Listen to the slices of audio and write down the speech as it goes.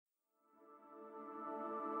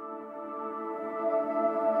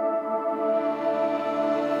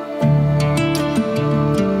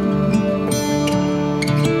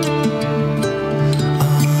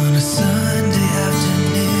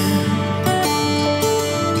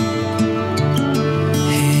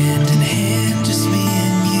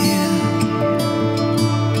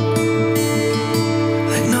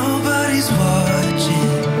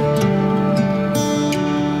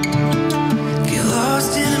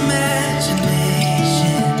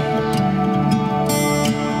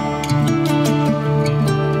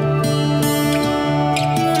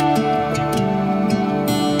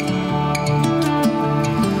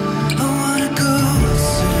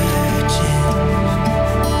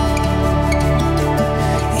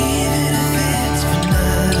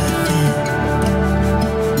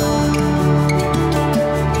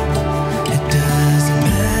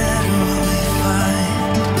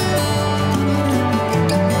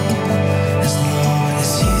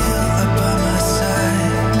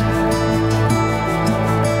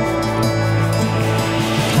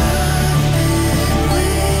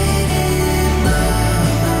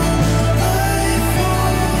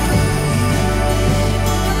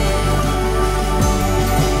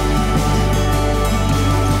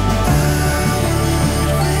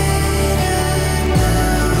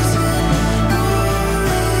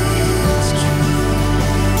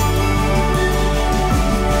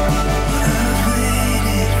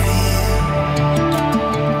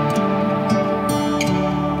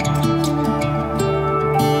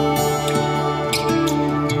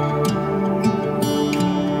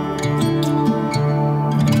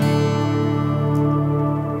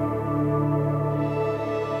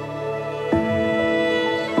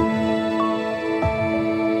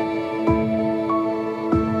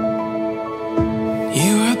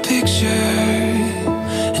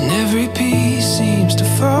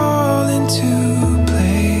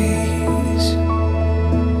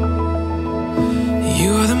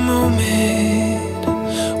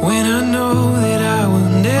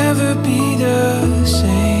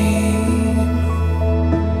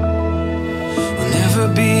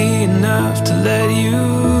never be enough to let you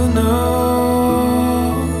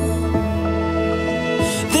know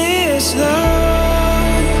this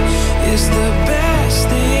love is the best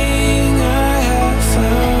thing I have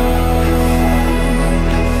found.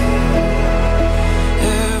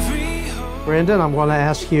 Brandon, I'm going to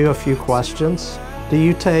ask you a few questions. Do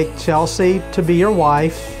you take Chelsea to be your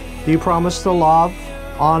wife? Do you promise to love,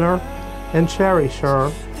 honor, and cherish her,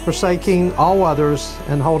 forsaking all others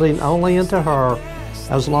and holding only into her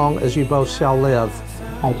as long as you both shall live?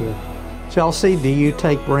 I do. Chelsea, do you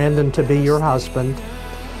take Brandon to be your husband?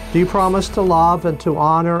 Do you promise to love and to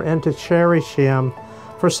honor and to cherish him,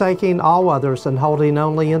 forsaking all others and holding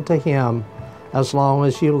only into him as long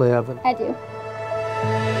as you live? I do.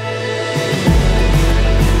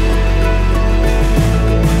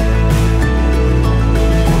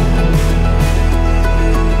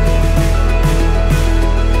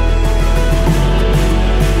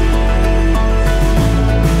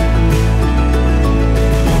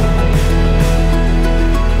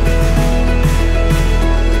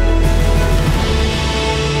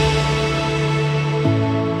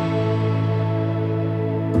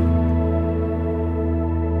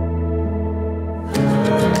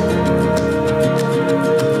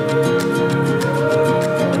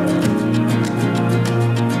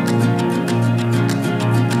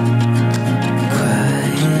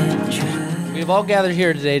 We've all gathered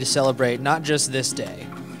here today to celebrate not just this day,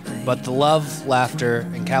 but the love, laughter,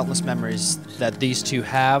 and countless memories that these two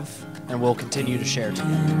have and will continue to share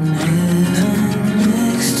together.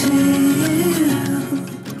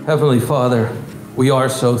 Heavenly Father, we are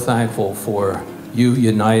so thankful for you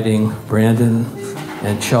uniting Brandon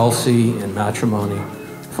and Chelsea in matrimony.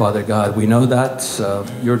 Father God, we know that's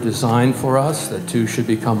your design for us, that two should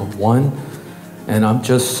become one. And I'm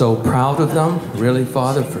just so proud of them, really,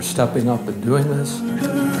 Father, for stepping up and doing this.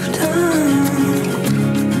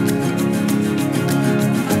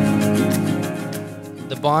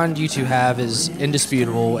 The bond you two have is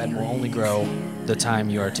indisputable and will only grow the time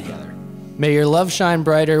you are together. May your love shine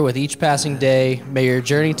brighter with each passing day. May your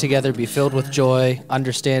journey together be filled with joy,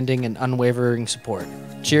 understanding, and unwavering support.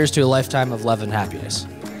 Cheers to a lifetime of love and happiness.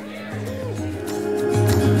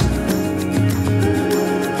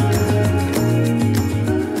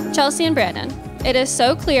 Chelsea and Brandon, it is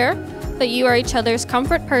so clear that you are each other's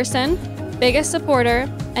comfort person, biggest supporter,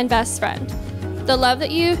 and best friend. The love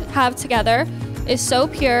that you have together is so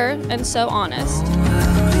pure and so honest.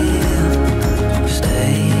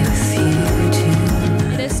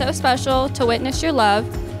 It is so special to witness your love,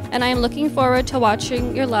 and I am looking forward to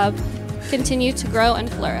watching your love continue to grow and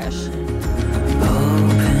flourish.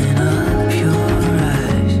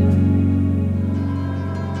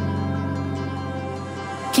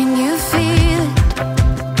 Can you feel